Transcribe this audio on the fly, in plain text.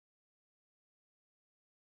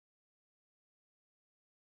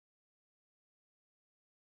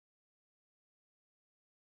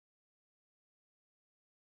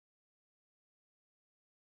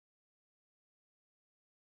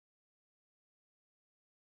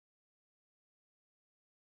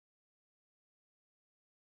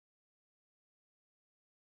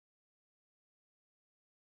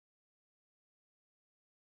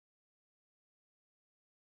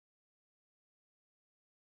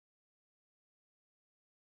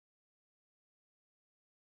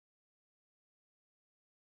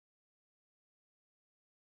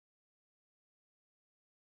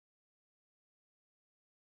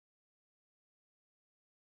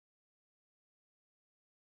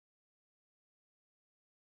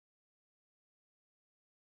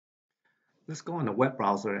Let's go on the web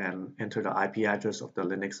browser and enter the IP address of the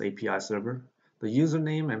Linux API server. The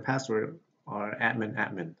username and password are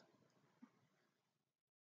admin.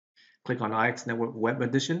 Click on IxNetwork Web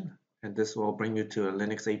Edition, and this will bring you to a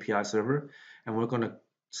Linux API server. And we're going to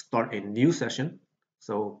start a new session.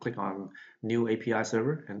 So click on New API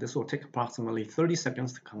Server, and this will take approximately 30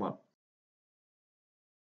 seconds to come up.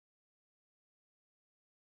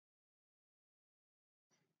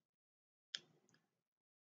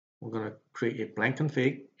 We're going to create a blank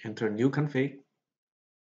config, enter new config.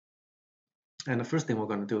 And the first thing we're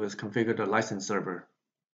going to do is configure the license server.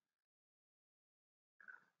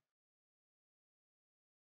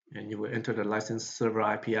 And you will enter the license server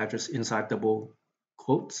IP address inside double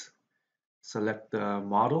quotes. Select the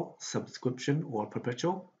model, subscription, or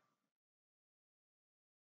perpetual.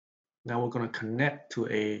 Now we're going to connect to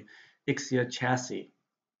a IxNetwork chassis.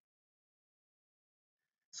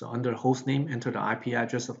 So under hostname, enter the IP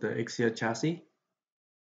address of the IxNetwork chassis.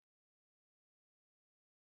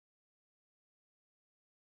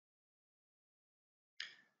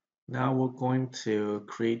 Now we're going to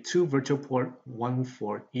create two virtual ports, one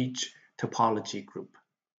for each topology group.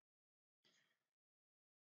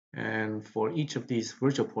 And for each of these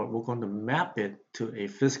virtual ports, we're going to map it to a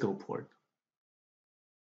physical port.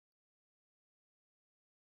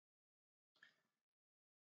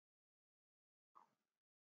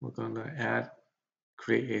 We're going to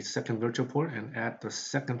create a second virtual port and add the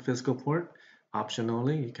second physical port.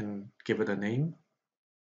 Optionally, you can give it a name.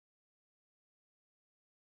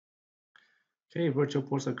 Okay, virtual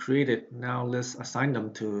ports are created. Now let's assign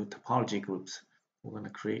them to topology groups. We're going to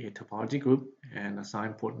create a topology group and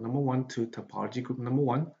assign port number 1 to topology group number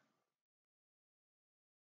 1.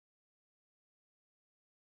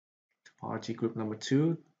 Topology group number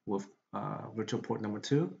 2 with virtual port number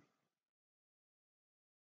 2.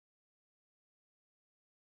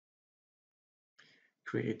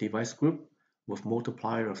 Create a device group with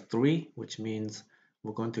multiplier of 3, which means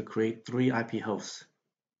we're going to create 3 IP hosts.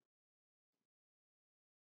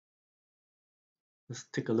 Let's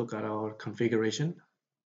take a look at our configuration.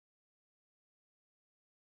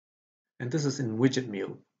 And this is in widget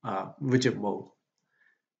mode.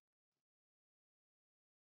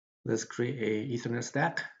 Let's create a Ethernet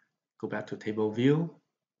stack. Go back to table view,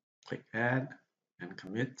 click add and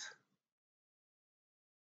commit.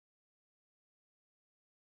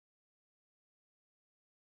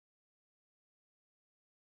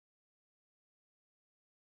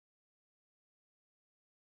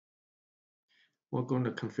 We're going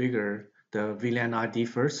to configure the VLAN ID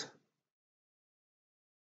first.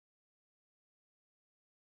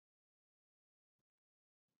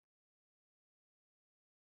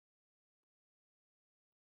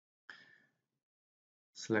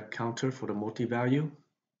 Select counter for the multi-value.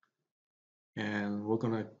 And we're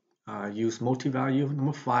going to use multi-value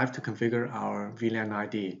number 5 to configure our VLAN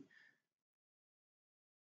ID.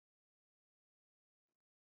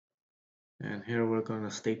 And here we're going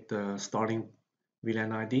to state the starting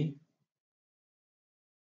VLAN ID.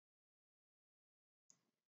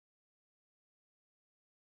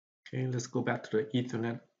 Okay, let's go back to the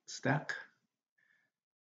Ethernet stack.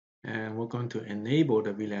 And we're going to enable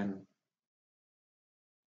the VLAN.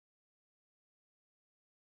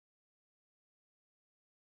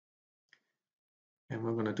 And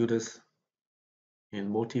we're going to do this in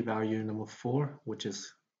multi-value number 4, which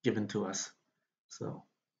is given to us. So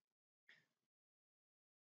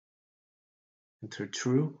enter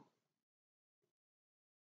true.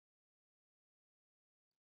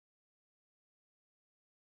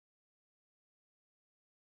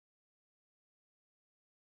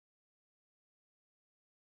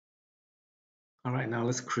 All right, now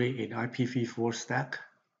let's create an IPv4 stack.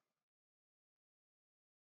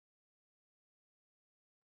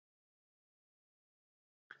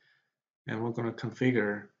 And we're going to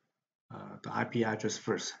configure the IP address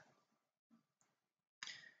first.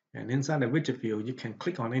 And inside the widget view, you can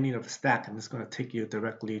click on any of the stack and it's going to take you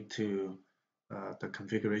directly to the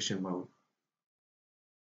configuration mode.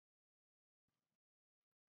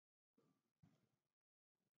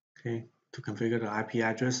 Okay, to configure the IP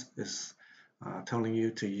address is telling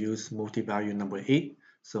you to use multi-value number 8.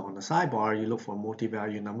 So on the sidebar, you look for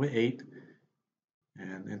multi-value number 8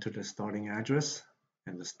 and enter the starting address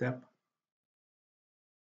and the step.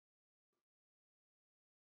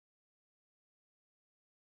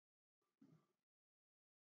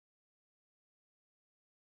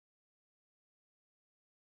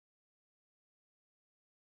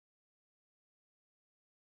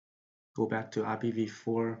 Go back to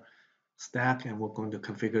IPv4 stack and we're going to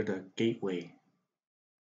configure the gateway.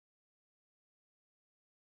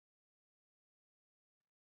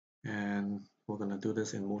 And we're going to do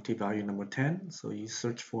this in multi-value number 10. So you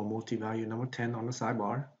search for multi-value number 10 on the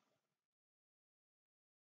sidebar.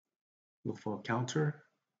 Look for a counter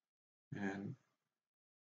and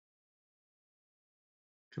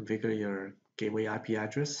configure your gateway IP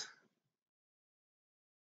address.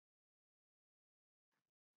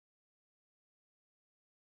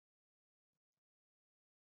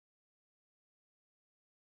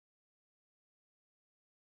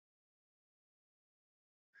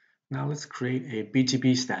 Now let's create a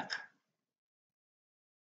BGP stack.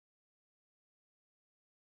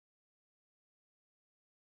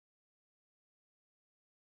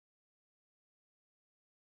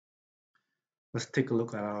 Let's take a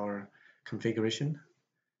look at our configuration.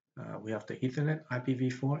 We have the Ethernet,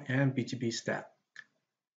 IPv4, and BGP stack.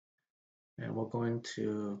 And we're going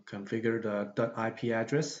to configure the DUT IP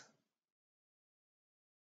address.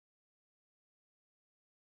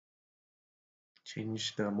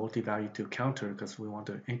 Change the multi-value to counter because we want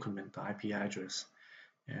to increment the IP address.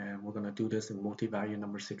 And we're going to do this in multi-value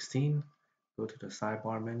number 16. Go to the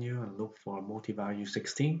sidebar menu and look for multi-value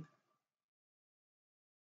 16.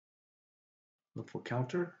 Look for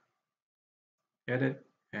counter, edit,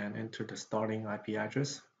 and enter the starting IP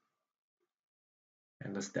address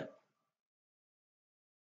and the step.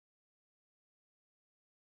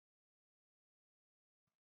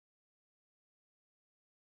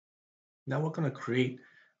 Now we're going to create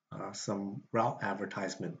some route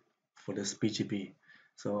advertisement for this BGP.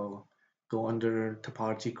 So go under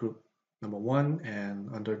Topology Group number 1 and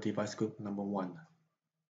under Device Group number 1.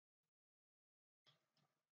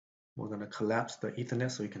 We're going to collapse the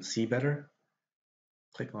Ethernet so you can see better.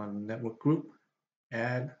 Click on Network Group,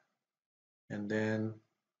 Add, and then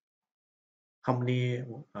how many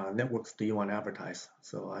networks do you want to advertise?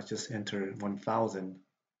 So I just entered 1000.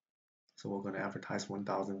 So we're going to advertise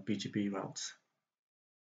 1000 BGP routes.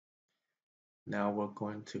 Now we're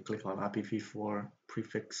going to click on IPv4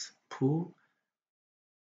 prefix pool.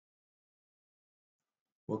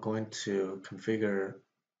 We're going to configure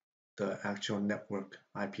the actual network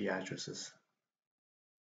IP addresses.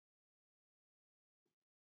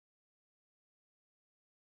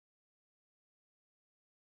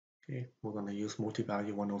 Okay, we're going to use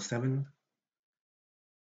multi-value 107.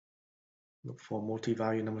 Look for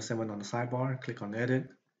multi-value number 7 on the sidebar, click on edit,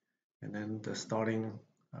 and then the starting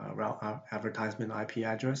route advertisement IP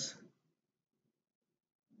address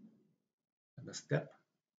and the step.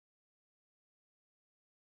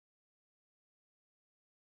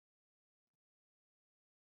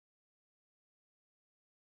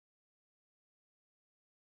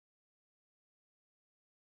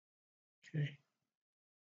 Okay,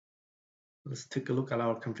 let's take a look at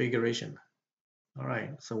our configuration. All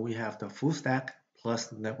right, so we have the full stack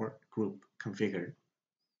plus network group configured.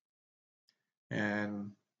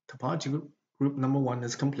 And topology group number 1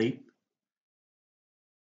 is complete.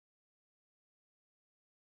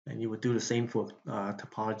 And you would do the same for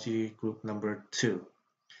topology group number 2.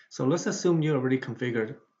 So let's assume you already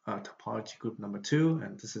configured topology group number 2,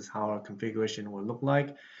 and this is how our configuration will look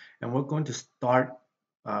like. And we're going to start,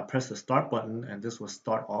 press the start button, and this will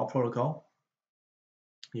start all protocol.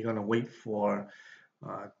 You're going to wait for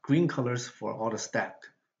green colors for all the stack.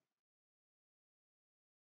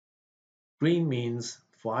 Green means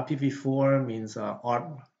for IPv4 means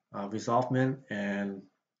ARP resolvement, and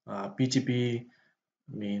BGP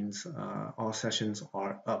means all sessions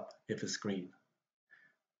are up if it's green.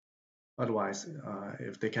 Otherwise,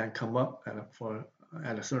 if they can't come up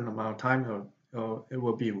at a certain amount of time, it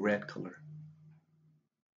will be red color.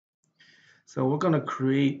 So we're going to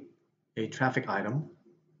create a traffic item.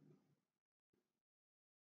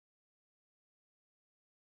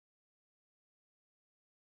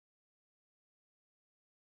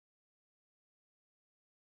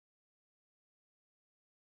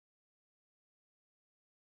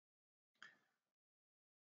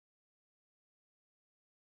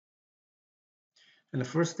 And the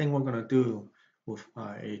first thing we're going to do with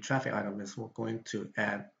a traffic item is we're going to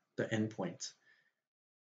add the endpoints.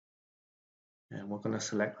 And we're going to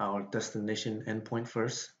select our destination endpoint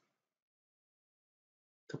first,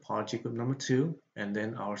 topology group number 2, and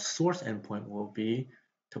then our source endpoint will be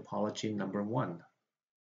topology number 1.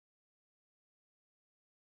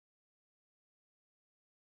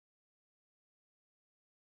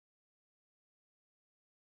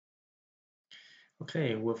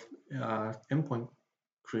 Okay, with endpoint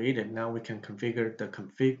created, now we can configure the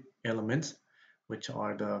config elements, which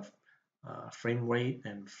are the frame rate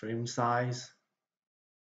and frame size.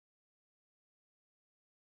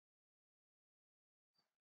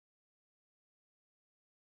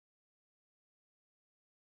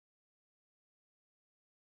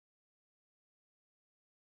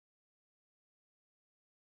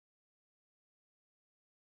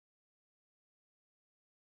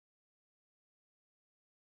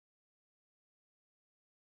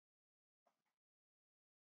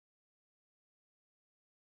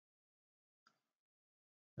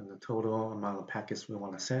 total amount of packets we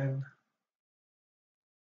want to send.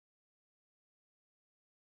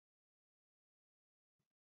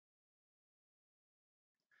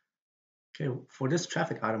 Okay, for this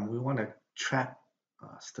traffic item, we want to track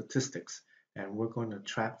statistics, and we're going to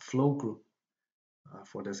track flow group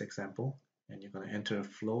for this example. And you're going to enter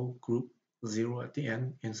flow group 0 at the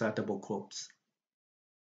end inside double quotes.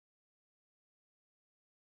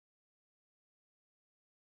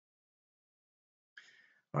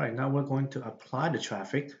 All right, now we're going to apply the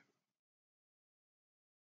traffic.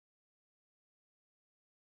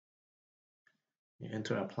 You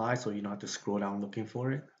enter apply so you don't have to scroll down looking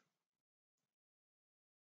for it.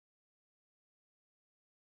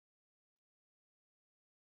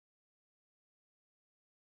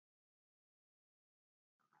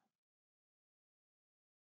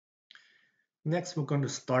 Next, we're going to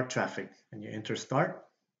start traffic, and you enter start,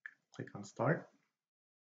 click on start.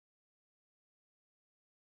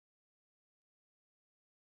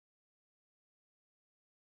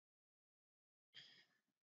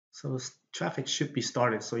 So traffic should be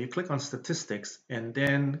started. So you click on statistics and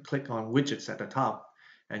then click on widgets at the top,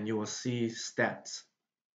 and you will see stats.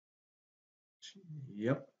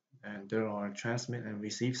 Yep, and there are transmit and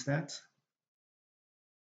receive stats.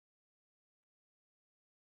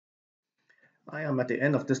 I am at the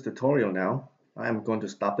end of this tutorial now. I am going to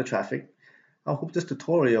stop the traffic. I hope this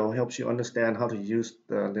tutorial helps you understand how to use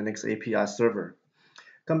the Linux API server.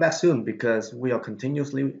 Come back soon because we are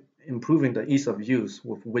continuously improving the ease of use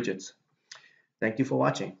with widgets. Thank you for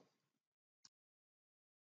watching.